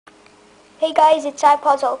Hey guys, it's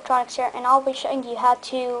iPod's Electronics here, and I'll be showing you how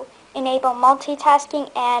to enable multitasking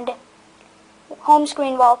and home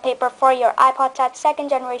screen wallpaper for your iPod Touch 2nd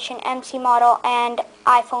generation MC model and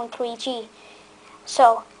iPhone 3G.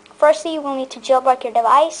 So, firstly you will need to jailbreak your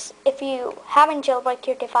device. If you haven't jailbreak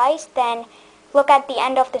your device, then look at the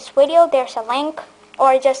end of this video, there's a link,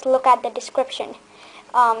 or just look at the description.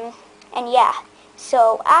 And yeah,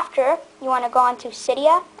 so after, you want to go on to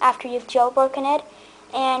Cydia after you've jailbroken it.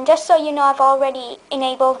 And just so you know, I've already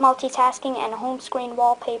enabled multitasking and home screen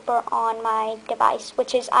wallpaper on my device,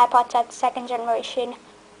 which is iPod Touch 2nd generation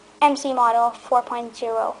MC model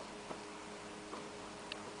 4.0.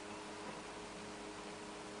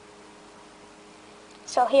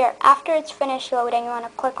 So here, after it's finished loading, you want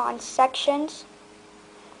to click on Sections,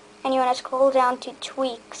 and you want to scroll down to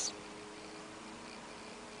Tweaks.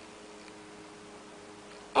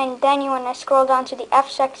 And then you want to scroll down to the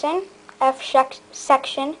F section,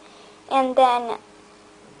 and then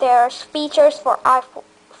there's features for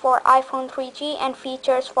iPhone 3G and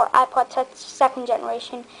features for iPod Touch 2nd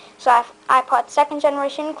generation. So iPod 2nd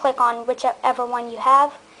generation, click on whichever one you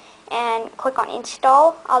have and click on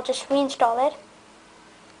install. I'll just reinstall it.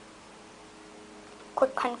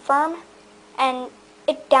 Click confirm, and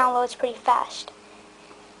it downloads pretty fast.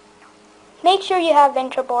 Make sure you have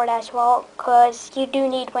Winterboard as well, because you do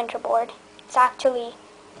need Winterboard. It's actually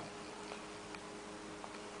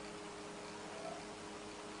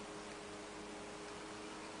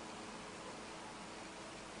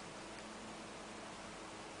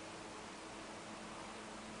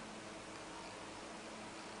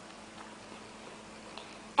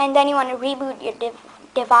and then you want to reboot your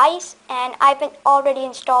device, and I've already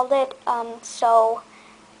installed it, so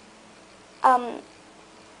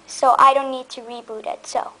I don't need to reboot it.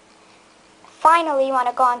 So finally you want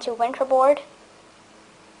to go on to Winterboard,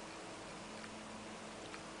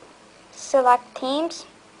 select themes,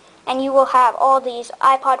 and you will have all these: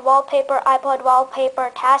 iPod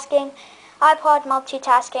wallpaper, tasking, iPod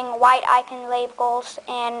multitasking, white icon labels,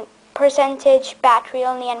 and percentage battery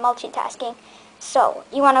only, and multitasking. So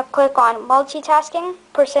you want to click on multitasking,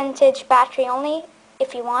 percentage battery only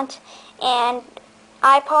if you want, and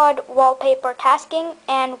iPod wallpaper tasking,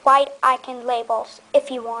 and white icon labels if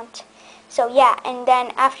you want. So yeah, and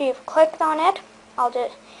then after you've clicked on it,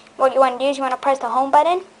 what you want to do is you want to press the home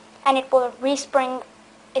button, and it will respring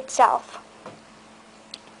itself.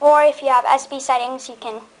 Or if you have SB settings, you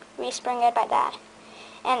can respring it by that.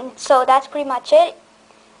 And so that's pretty much it.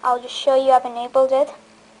 I'll just show you I've enabled it.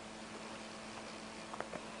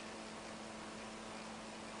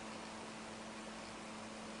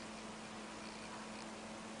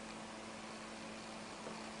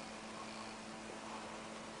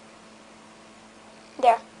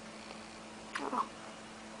 There. Oh.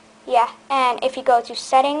 Yeah, and if you go to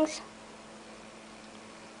settings,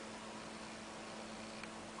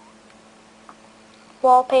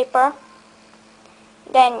 wallpaper,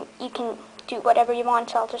 then you can do whatever you want.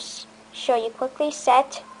 So I'll just show you quickly.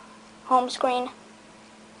 Set, home screen,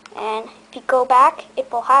 and if you go back,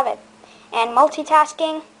 it will have it. And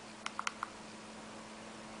multitasking,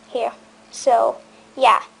 here. So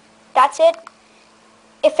yeah, that's it.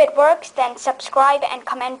 If it works, then subscribe and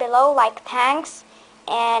comment below, like thanks,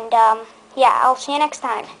 and yeah, I'll see you next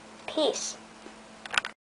time. Peace.